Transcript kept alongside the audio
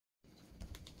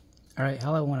Alright,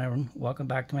 hello everyone. Welcome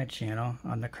back to my channel.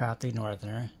 I'm the Crafty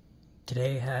Northerner.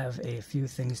 Today I have a few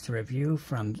things to review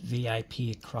from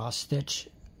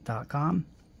VIPcrossstitch.com.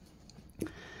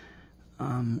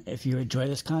 If you enjoy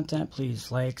this content,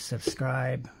 please like,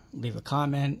 subscribe, leave a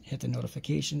comment, hit the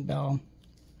notification bell.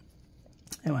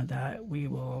 And with that, we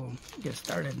will get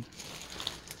started.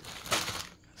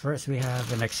 First, we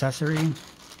have an accessory.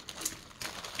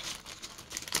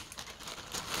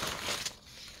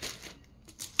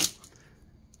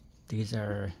 These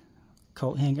are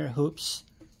coat hanger hoops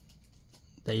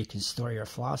that you can store your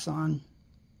floss on.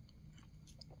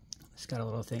 It's got a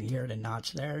little thing here to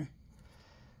notch there.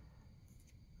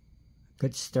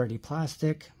 Good sturdy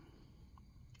plastic.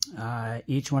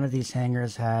 Each one of these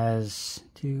hangers has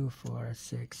 2, 4,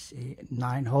 6, 8,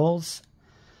 9 holes.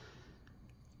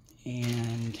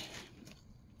 And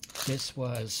this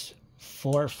was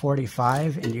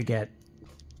 $4.45 and you get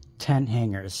 10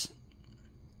 hangers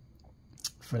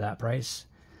for that price.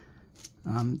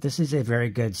 This is a very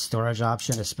good storage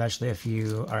option, especially if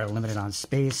you are limited on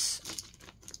space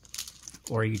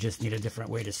or you just need a different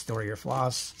way to store your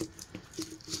floss.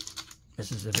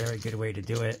 This is a very good way to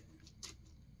do it.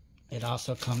 It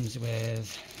also comes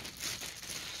with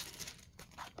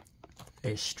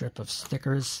a strip of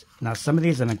stickers. Now some of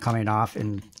these have been coming off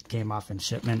and came off in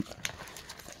shipment.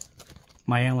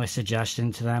 My only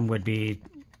suggestion to them would be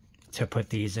to put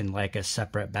these in like a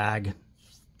separate bag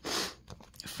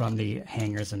from the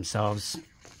hangers themselves.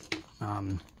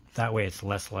 That way it's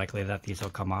less likely that these will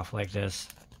come off like this.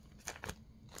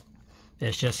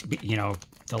 It's just, you know,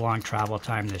 the long travel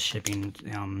time, the shipping,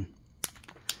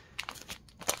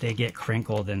 they get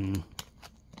crinkled and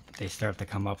they start to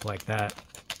come up like that.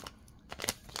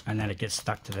 And then it gets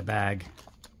stuck to the bag.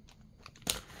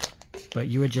 But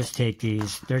you would just take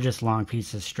these, they're just long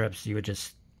pieces of strips, you would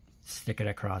just stick it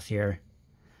across here.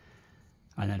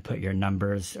 And then put your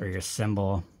numbers or your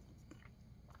symbol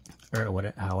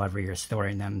or however you're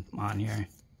storing them on here.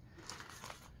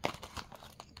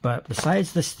 But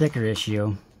besides the sticker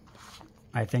issue,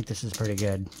 I think this is pretty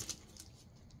good.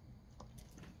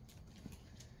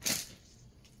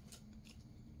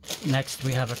 Next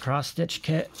we have a cross stitch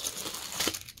kit.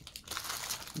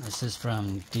 This is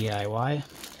from DIY.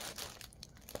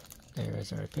 There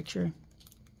is our picture.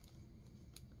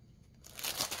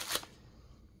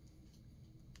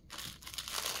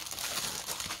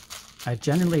 I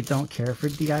generally don't care for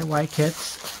DIY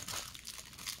kits,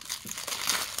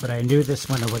 but I knew this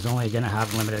one was only going to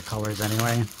have limited colors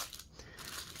anyway,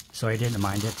 so I didn't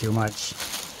mind it too much,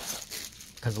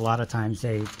 because a lot of times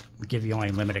they give you only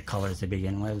limited colors to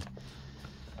begin with,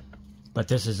 but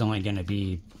this is only going to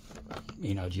be,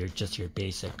 you know, just your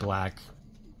basic black,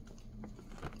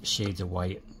 shades of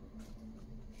white,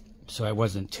 so I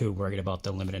wasn't too worried about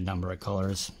the limited number of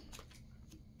colors.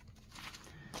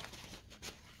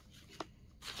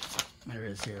 There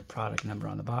is your product number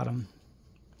on the bottom.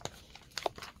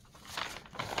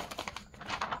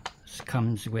 This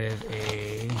comes with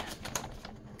a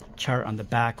chart on the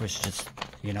back, which is just,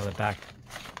 you know, the back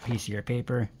piece of your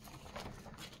paper.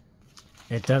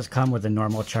 It does come with a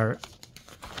normal chart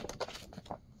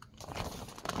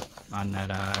on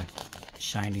that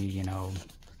shiny, you know,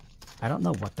 I don't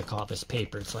know what to call this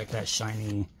paper. It's like that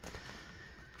shiny,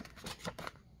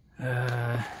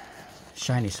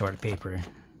 shiny sort of paper.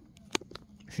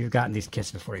 If you've gotten these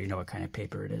kits before, you know what kind of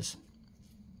paper it is.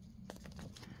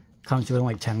 Comes with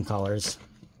only 10 colors,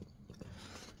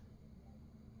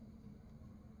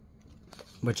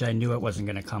 which I knew it wasn't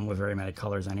going to come with very many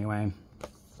colors anyway.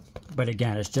 But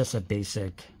again, it's just a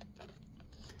basic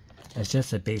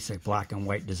black and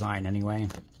white design anyway.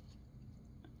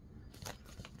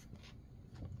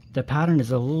 The pattern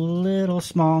is a little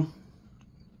small.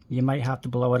 You might have to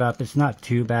blow it up. It's not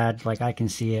too bad, like I can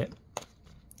see it.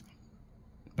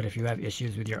 But if you have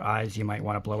issues with your eyes, you might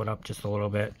want to blow it up just a little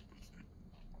bit.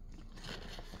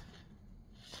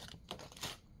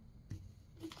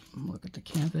 Look at the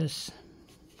canvas.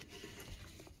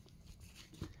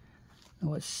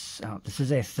 Oh, this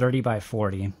is a 30 by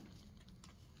 40.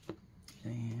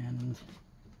 And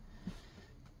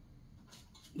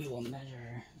we will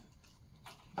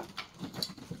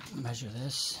measure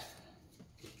this.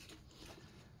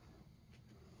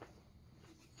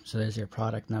 So there's your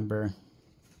product number.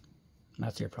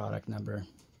 That's your product number.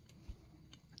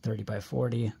 30 by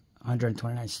 40,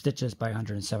 129 stitches by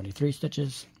 173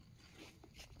 stitches.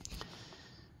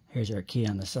 Here's your key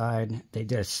on the side. They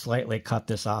did slightly cut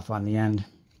this off on the end,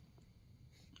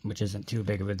 which isn't too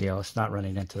big of a deal. It's not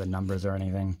running into the numbers or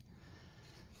anything.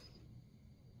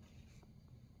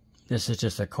 This is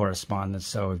just a correspondence,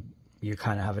 so you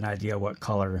kind of have an idea what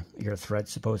color your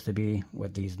thread's supposed to be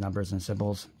with these numbers and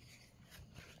symbols.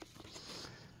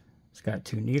 It's got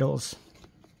 2 needles.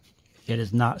 It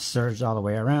is not serged all the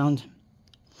way around.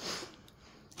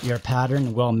 Your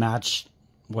pattern will match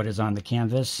what is on the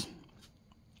canvas.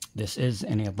 This is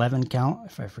an 11 count,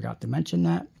 if I forgot to mention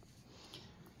that.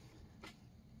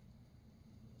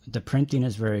 The printing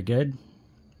is very good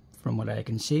from what I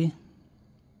can see.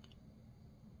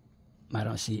 I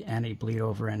don't see any bleed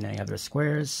over in any other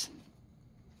squares.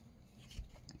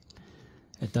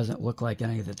 It doesn't look like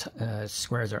any of the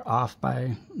squares are off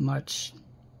by much,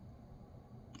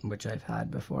 which I've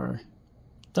had before.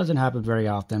 It doesn't happen very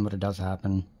often, but it does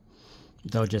happen.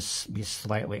 They'll just be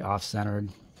slightly off-centered.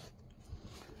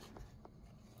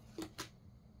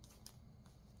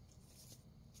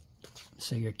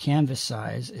 So your canvas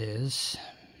size is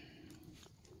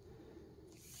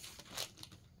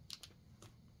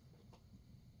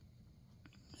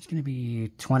going to be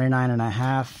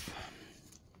 29.5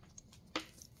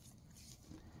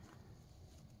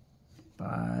 by,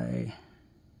 I'm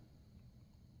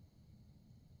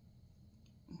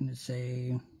going to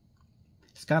say,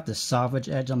 it's got the sauvage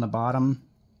edge on the bottom.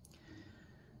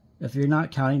 If you're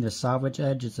not counting the sauvage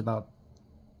edge, it's about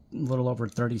a little over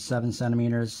 37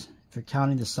 centimeters. If you're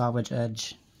counting the sauvage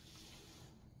edge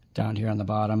down here on the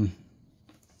bottom,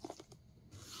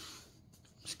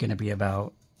 it's going to be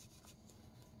about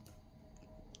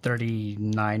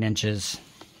 39 inches.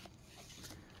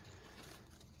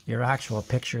 Your actual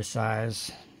picture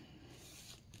size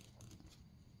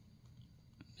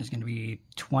is going to be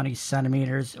 20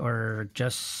 centimeters or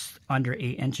just under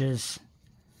 8 inches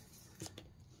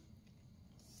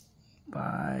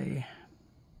by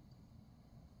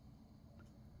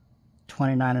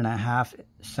 29.5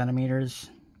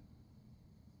 centimeters,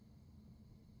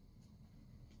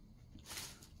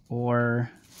 or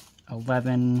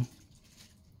 11,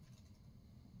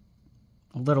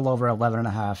 a little over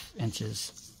 11.5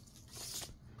 inches.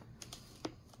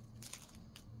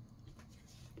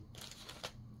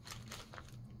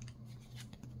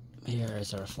 Here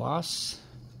is our floss.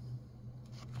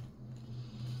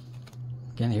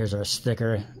 Again, here's our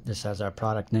sticker. This has our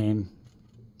product name,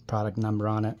 product number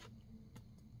on it.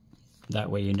 That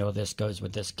way you know this goes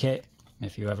with this kit.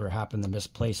 If you ever happen to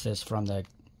misplace this from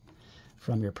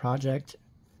your project.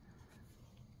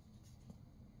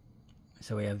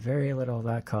 So we have very little of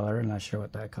that color. I'm not sure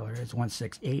what that color is.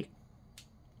 168.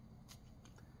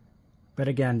 But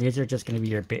again, these are just going to be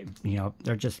your, you know,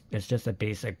 it's just a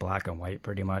basic black and white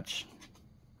pretty much.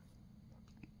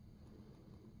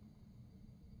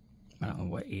 I don't know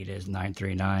what 8 is.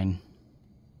 939.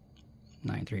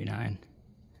 939.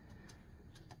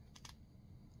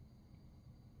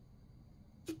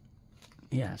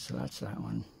 Yeah, so that's that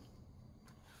one.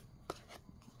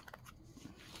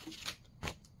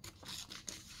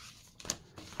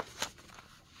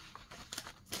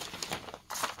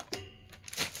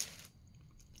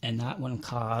 And that one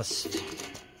cost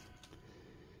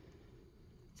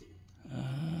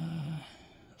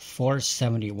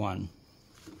 $471.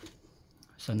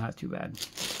 So not too bad.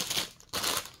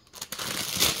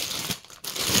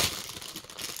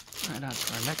 Right on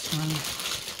to our next one.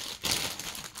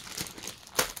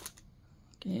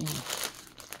 Okay.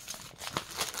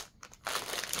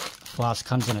 Floss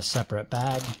comes in a separate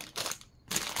bag.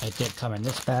 It did come in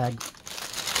this bag,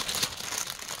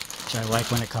 which I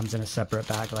like when it comes in a separate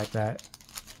bag like that.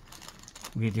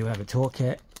 We do have a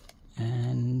toolkit,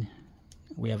 and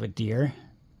we have a deer.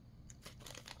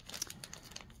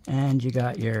 And you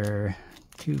got your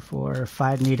 2, 4,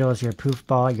 5 needles, your poof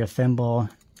ball, your thimble,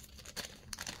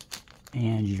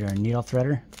 and your needle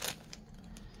threader.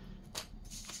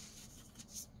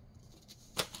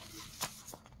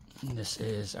 And this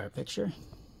is our picture.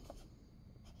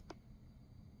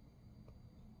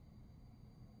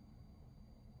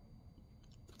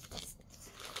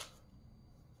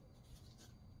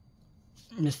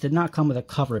 This did not come with a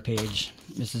cover page.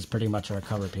 This is pretty much our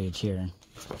cover page here.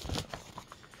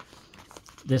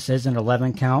 This is an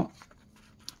 11 count.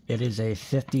 It is a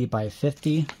 50 by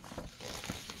 50.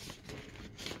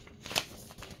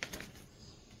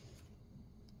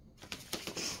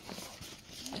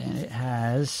 And it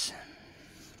has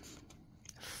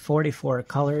 44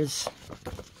 colors.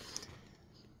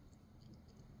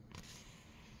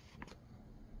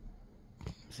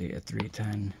 See, a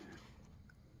 310.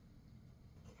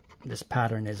 This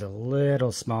pattern is a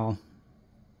little small,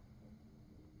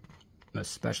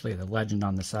 especially the legend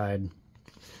on the side.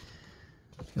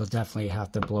 You'll definitely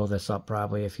have to blow this up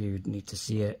probably if you need to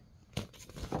see it.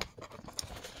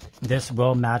 This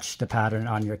will match the pattern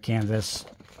on your canvas,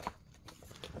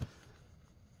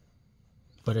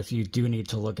 But if you do need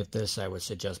to look at this, I would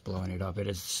suggest blowing it up. It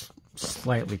is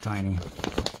slightly tiny.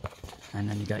 And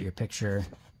then you got your picture.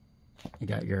 You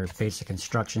got your basic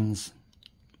instructions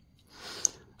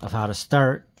of how to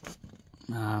start,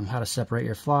 how to separate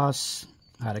your floss,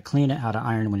 how to clean it, how to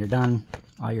iron when you're done.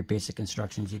 All your basic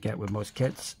instructions you get with most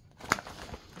kits.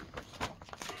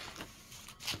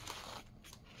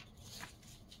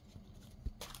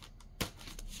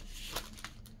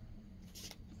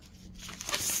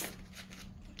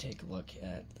 Take a look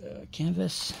at the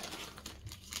canvas.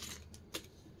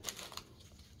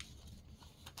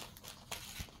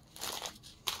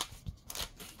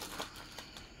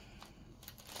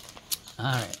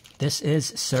 Alright, this is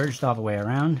serged all the way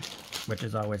around, which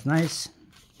is always nice.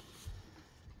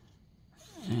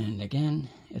 And again,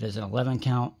 it is an 11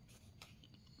 count.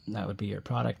 That would be your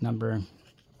product number.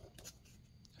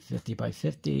 50 by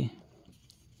 50.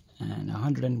 And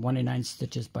 129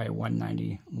 stitches by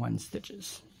 191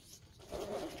 stitches.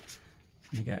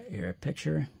 You got your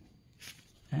picture.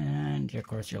 And of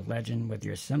course your legend with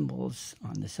your symbols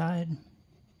on the side.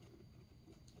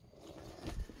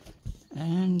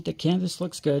 And the canvas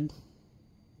looks good.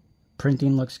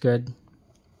 Printing looks good.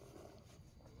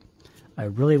 I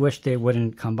really wish they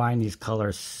wouldn't combine these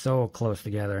colors so close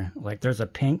together. Like there's a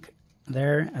pink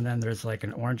there, and then there's like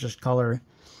an orangish color.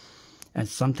 And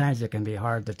sometimes it can be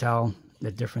hard to tell the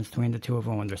difference between the two of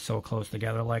them when they're so close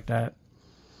together like that.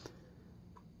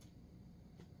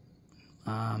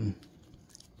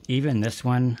 Even this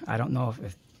one, I don't know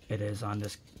if it is on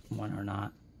this one or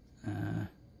not.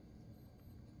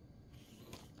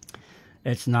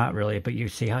 It's not really, but you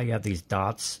see how you have these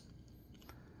dots?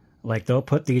 Like they'll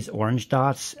put these orange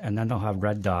dots and then they'll have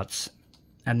red dots.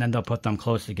 And then they'll put them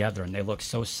close together and they look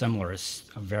so similar. It's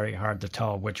very hard to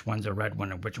tell which one's a red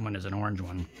one and which one is an orange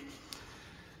one.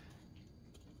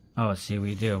 Oh, see,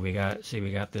 we do. We got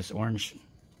this orange.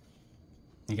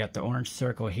 You got the orange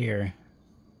circle here.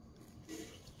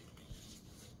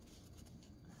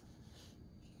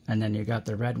 And then you got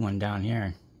the red one down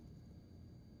here.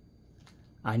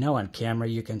 I know on camera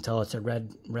you can tell it's a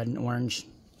red and orange.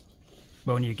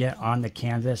 But when you get on the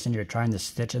canvas and you're trying to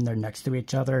stitch in there next to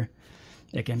each other,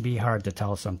 it can be hard to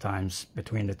tell sometimes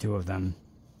between the two of them.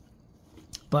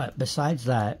 But besides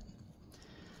that,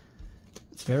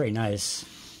 it's very nice.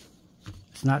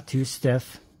 It's not too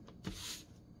stiff.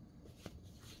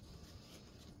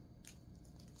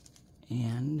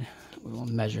 And we will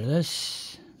measure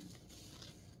this.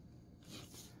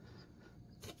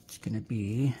 It's going to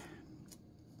be...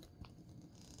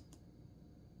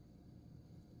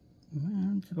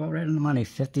 It's about right on the money.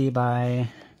 50 by...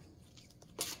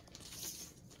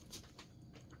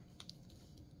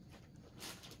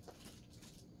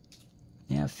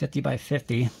 Yeah, 50 by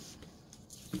 50.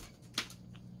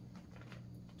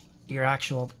 Your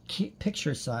actual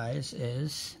picture size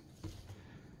is...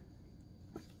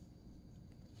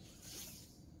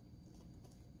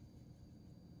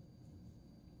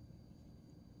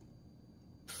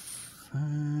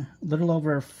 a little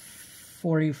over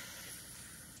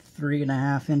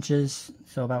 43.5 inches,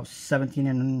 so about 17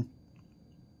 and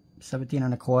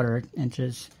a quarter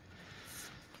inches.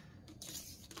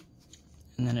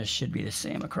 And then it should be the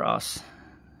same across.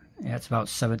 Yeah, it's about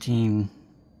 17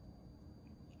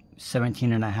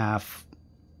 and a half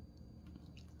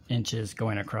inches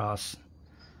going across,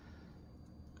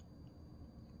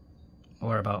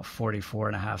 or about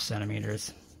 44.5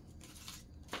 centimeters.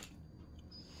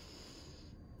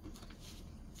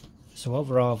 So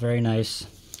overall, very nice.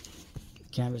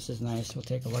 Canvas is nice. We'll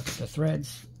take a look at the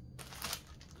threads.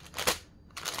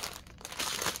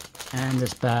 And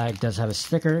this bag does have a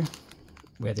sticker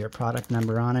with your product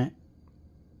number on it.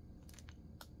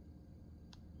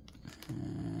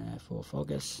 Full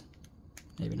focus.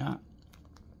 Maybe not.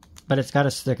 But it's got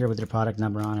a sticker with your product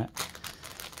number on it.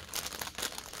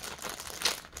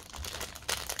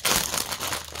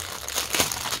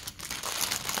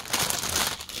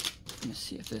 Let's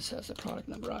see if this has a product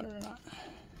number on it or not.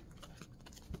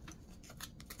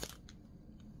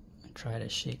 I'll try to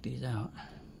shake these out.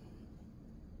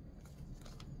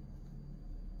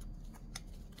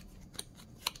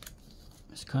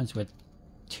 This comes with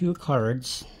 2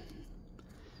 cards.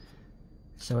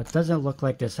 So it doesn't look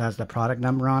like this has the product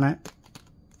number on it.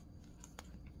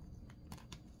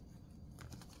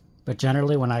 But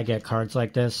generally when I get cards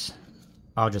like this,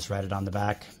 I'll just write it on the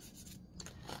back.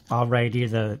 I'll write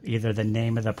either the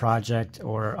name of the project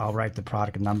or I'll write the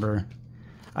product number.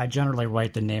 I generally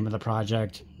write the name of the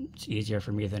project. It's easier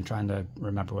for me than trying to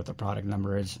remember what the product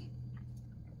number is.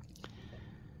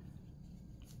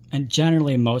 And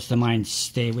generally most of mine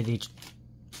stay with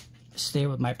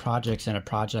my projects in a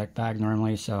project bag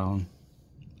normally, so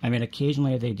I mean,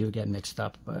 occasionally they do get mixed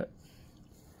up, but...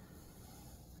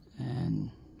 And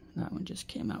that one just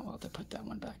came out. We'll have to put that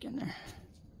one back in there.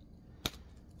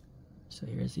 So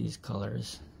here's these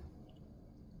colors.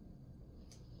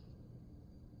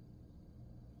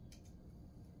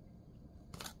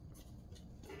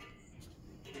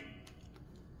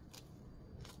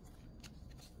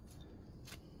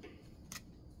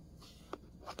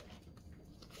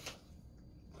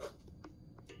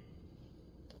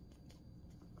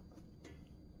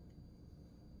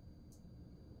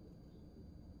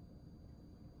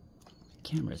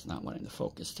 Camera's not wanting to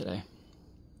focus today.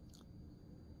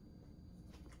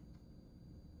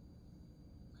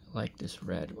 I like this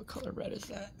red. What color red is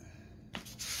that?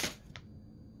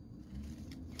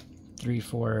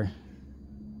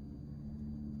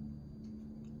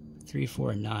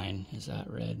 349 is that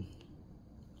red?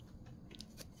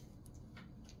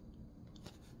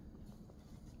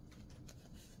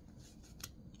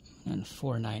 And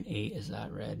 498 is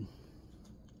that red?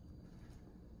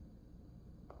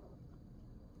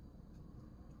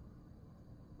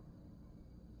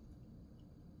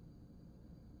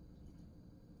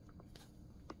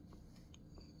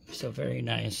 So very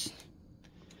nice.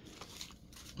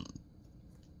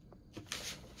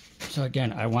 So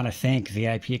again, I want to thank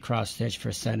VIP Cross Stitch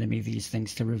for sending me these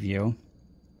things to review.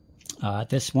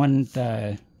 This one,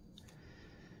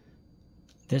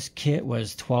 this kit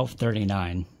was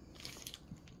 $12.39.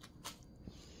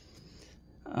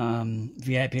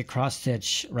 VIP Cross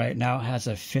Stitch right now has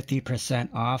a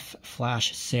 50% off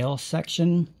flash sale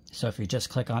section. So if you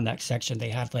just click on that section, they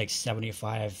have like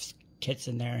 75 kits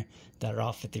in there that are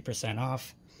all 50%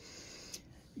 off.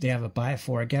 They have a buy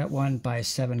 4 get 1, buy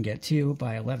 7 get 2,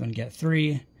 buy 11 get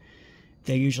 3.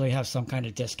 They usually have some kind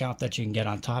of discount that you can get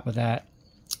on top of that.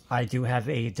 I do have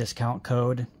a discount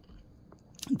code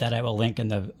that I will link in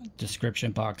the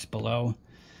description box below.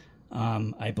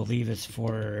 I believe it's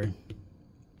for,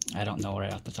 I don't know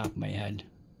right off the top of my head.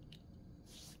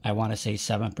 I want to say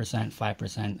 7%,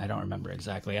 5%. I don't remember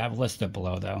exactly. I have listed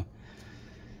below though.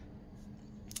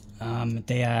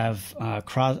 They have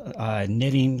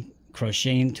knitting,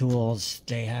 crocheting tools.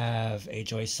 They have a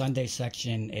Joy Sunday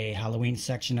section, a Halloween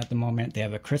section at the moment. They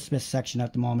have a Christmas section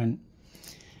at the moment.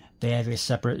 They have a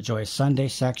separate Joy Sunday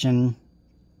section.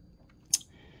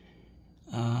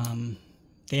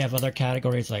 They have other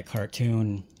categories like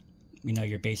cartoon, you know,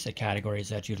 your basic categories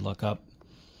that you'd look up.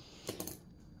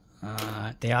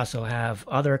 They also have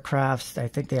other crafts. I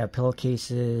think they have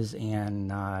pillowcases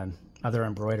and other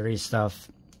embroidery stuff.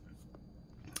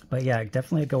 But yeah,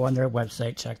 definitely go on their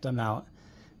website, check them out.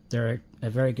 They're a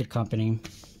very good company.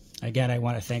 Again, I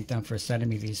want to thank them for sending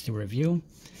me these to review.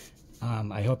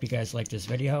 I hope you guys like this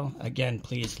video. Again,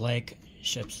 please like,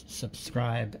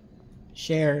 subscribe,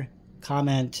 share,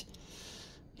 comment,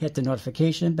 hit the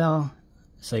notification bell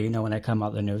so you know when I come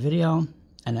out with a new video.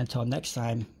 And until next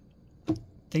time,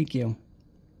 thank you.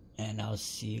 And I'll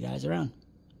see you guys around.